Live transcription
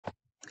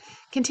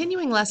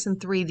Continuing lesson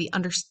 3, the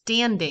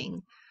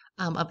understanding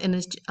of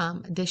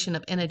addition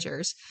of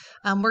integers,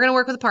 we're going to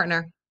work with a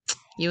partner.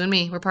 You and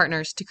me, we're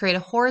partners, to create a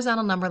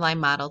horizontal number line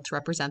model to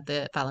represent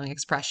the following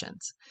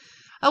expressions.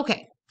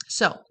 Okay,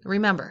 so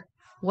remember,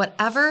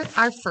 whatever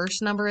our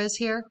first number is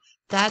here,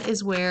 that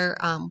is where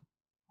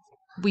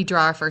we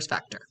draw our first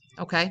vector.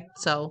 Okay,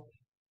 so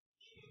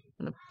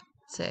I'm going to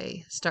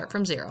say start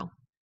from 0.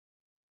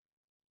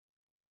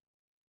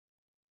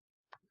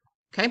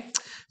 Okay,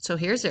 so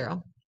here's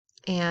 0.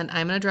 And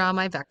I'm going to draw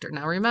my vector.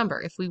 Now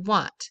remember, if we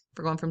want, if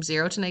we're going from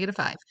 0 to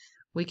 -5,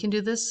 we can do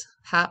this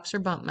hops or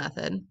bump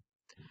method,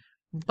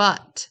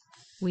 but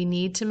we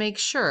need to make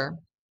sure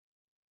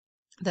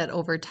that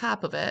over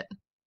top of it,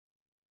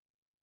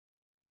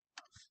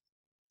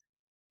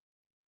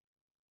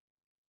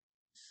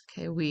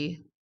 okay,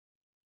 we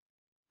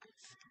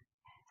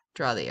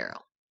draw the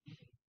arrow.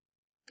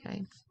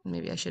 Okay,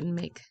 maybe I shouldn't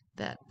make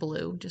that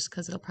blue just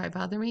because it'll probably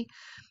bother me.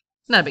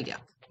 Not a big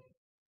deal.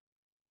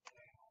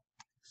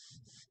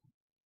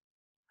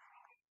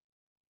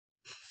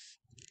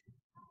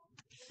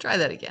 Try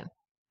that again.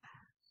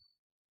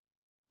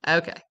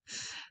 Okay,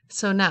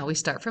 so now we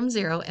start from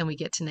 0 and we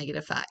get to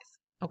 -5.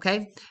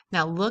 Okay,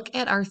 now look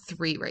at our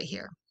 3 right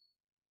here.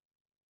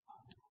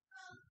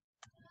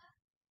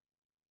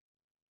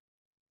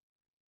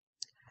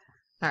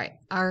 All right,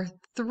 our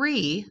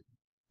 3,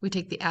 we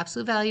take the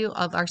absolute value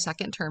of our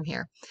second term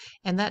here,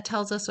 and that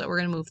tells us that we're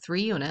going to move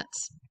 3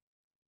 units.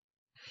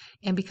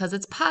 And because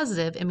it's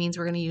positive, it means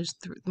we're going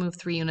to move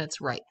 3 units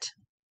right.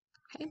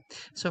 Okay,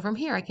 so from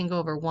here I can go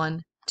over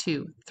 1,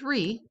 2,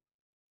 3.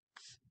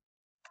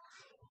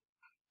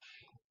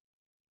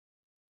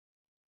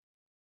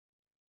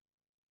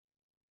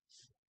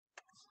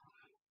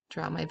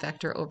 Draw my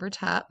vector over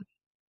top.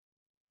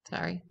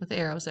 Sorry, with the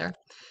arrows there.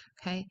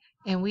 Okay,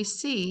 and we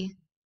see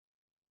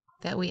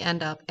that we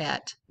end up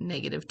at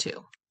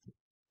 -2.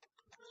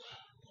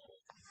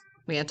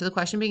 We answer the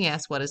question being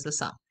asked, what is the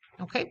sum?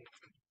 Okay,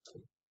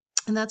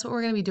 and that's what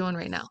we're going to be doing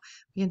right now.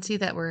 You can see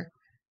that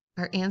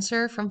our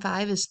answer from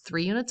 5 is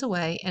 3 units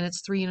away, and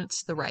it's 3 units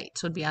to the right.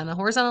 So it'd be on the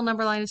horizontal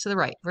number line is to the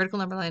right. Vertical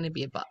number line would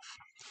be above.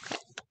 Okay.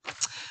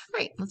 All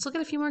right, let's look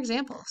at a few more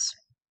examples.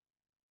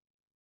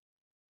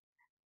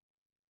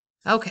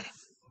 Okay.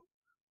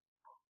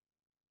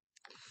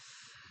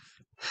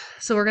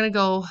 So we're going to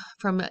go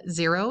from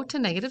 0 to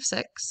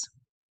 -6.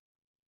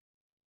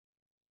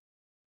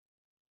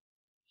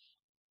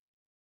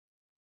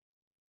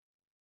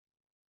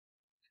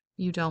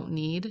 You don't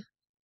need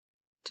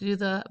to do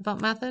the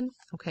bump method.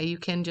 Okay, you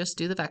can just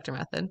do the vector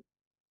method.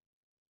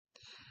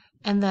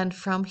 And then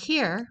from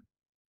here,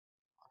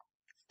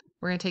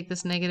 we're going to take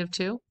this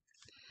 -2,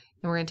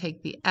 and we're going to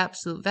take the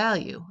absolute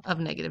value of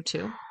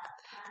 -2.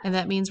 And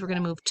that means we're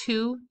going to move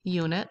 2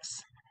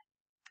 units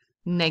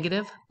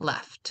negative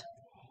left.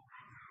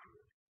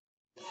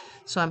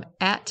 So I'm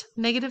at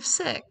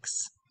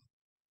 -6.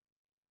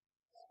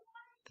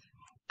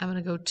 I'm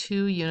going to go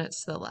 2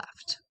 units to the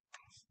left.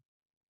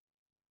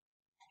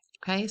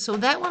 Okay, so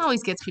that one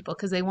always gets people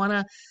because they want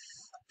to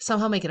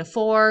somehow make it a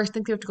 4,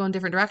 think they have to go in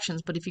different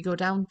directions. But if you go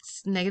down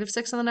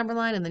 -6 on the number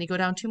line and then you go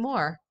down 2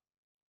 more,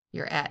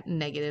 you're at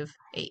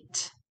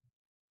 -8.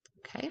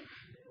 Okay,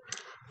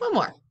 one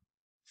more.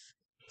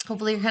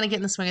 Hopefully you're kind of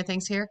getting the swing of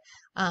things here.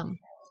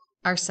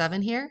 Our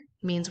 7 here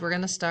means we're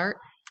going to start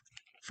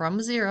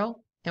from 0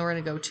 and we're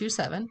going to go to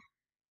 7.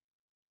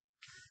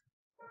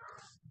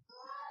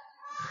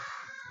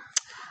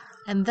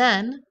 And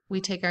then we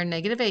take our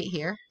 -8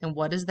 here, and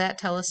what does that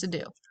tell us to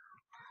do?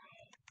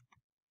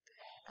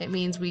 It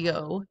means we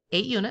go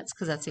 8 units,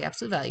 because that's the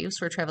absolute value,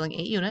 so we're traveling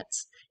 8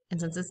 units,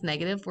 and since it's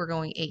negative, we're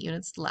going 8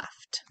 units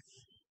left.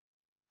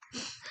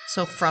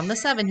 So from the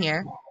 7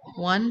 here,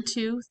 1,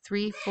 2,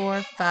 3,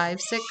 4, 5,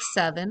 6,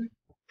 7,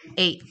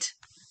 8.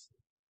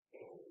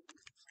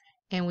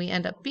 And we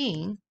end up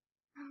being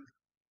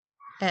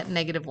at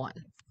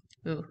 -1.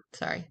 Ooh,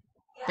 sorry.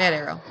 Bad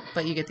arrow,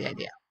 but you get the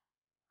idea.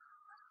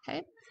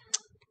 Okay?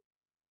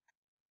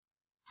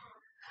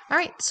 All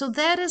right, so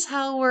that is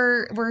how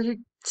we're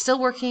still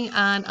working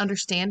on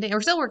understanding, or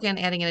still working on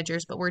adding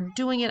integers, but we're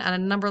doing it on a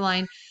number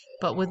line,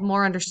 but with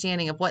more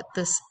understanding of what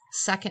this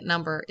second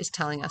number is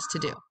telling us to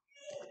do.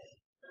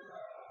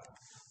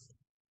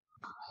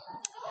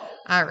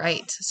 All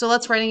right, so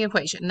let's write an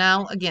equation.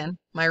 Now, again,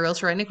 my rules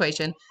for writing an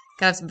equation,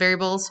 gotta have some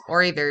variables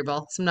or a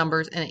variable, some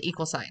numbers, and an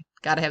equal sign.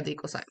 Gotta have the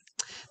equal sign.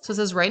 So it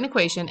says write an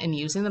equation and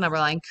using the number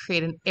line,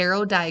 create an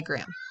arrow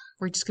diagram.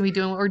 We're just gonna be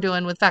doing what we're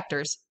doing with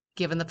vectors,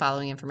 given the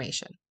following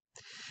information.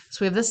 So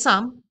we have the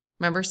sum.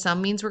 Remember,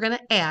 sum means we're going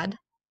to add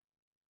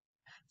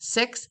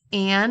 6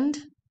 and,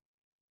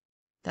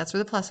 that's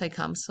where the plus sign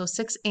comes. So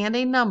 6 and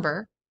a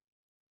number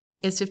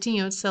is 15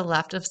 units to the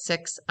left of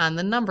 6 on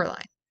the number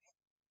line.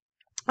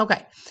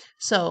 Okay,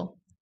 so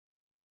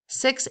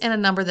 6 and a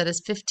number that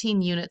is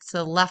 15 units to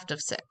the left of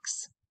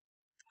 6.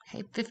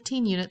 Okay,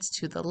 15 units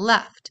to the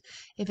left.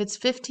 If it's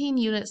 15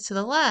 units to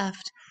the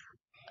left,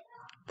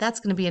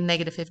 that's going to be a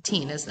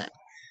 -15, isn't it?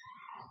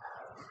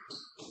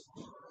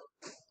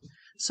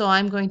 So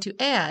I'm going to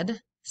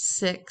add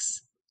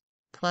 6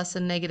 plus a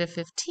negative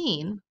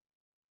 15,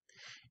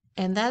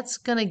 and that's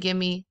going to give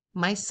me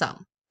my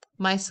sum,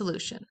 my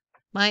solution,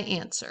 my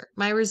answer,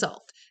 my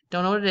result.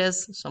 Don't know what it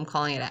is, so I'm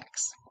calling it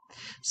x.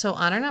 So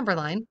on our number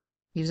line,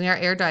 using our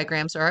arrow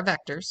diagrams or our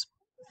vectors,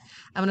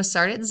 I'm going to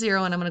start at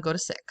 0 and I'm going to go to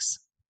 6.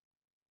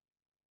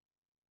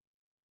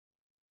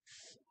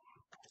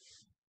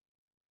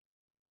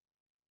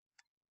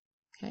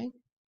 Okay.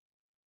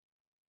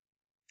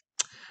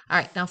 All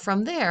right, now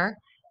from there,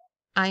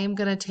 I am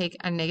going to take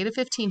a negative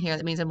 15 here.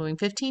 That means I'm moving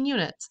 15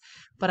 units,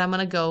 but I'm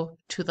going to go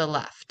to the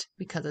left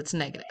because it's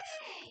negative.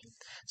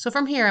 So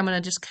from here, I'm going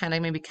to just kind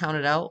of maybe count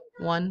it out.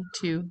 1,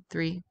 2,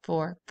 3,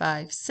 4,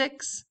 5,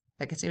 6.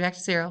 That gets me back to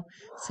 0.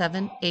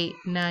 7, 8,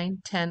 9,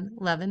 10,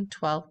 11,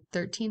 12,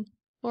 13,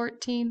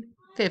 14,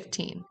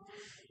 15.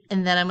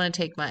 And then I'm going to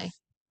take my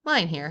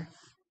line here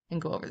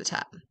and go over the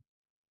top.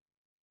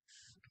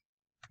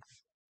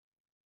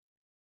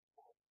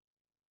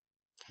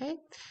 Okay,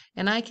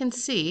 and I can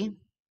see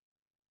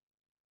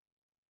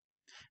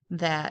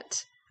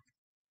that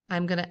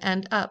I'm going to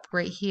end up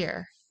right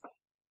here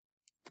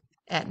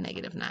at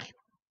negative 9.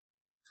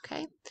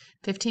 Okay,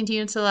 15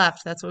 units to the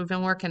left, that's what we've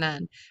been working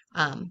on.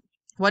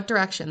 What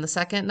direction? The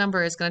second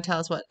number is going to tell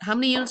us how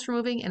many units we're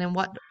moving and in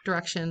what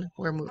direction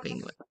we're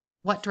moving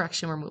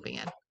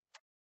in.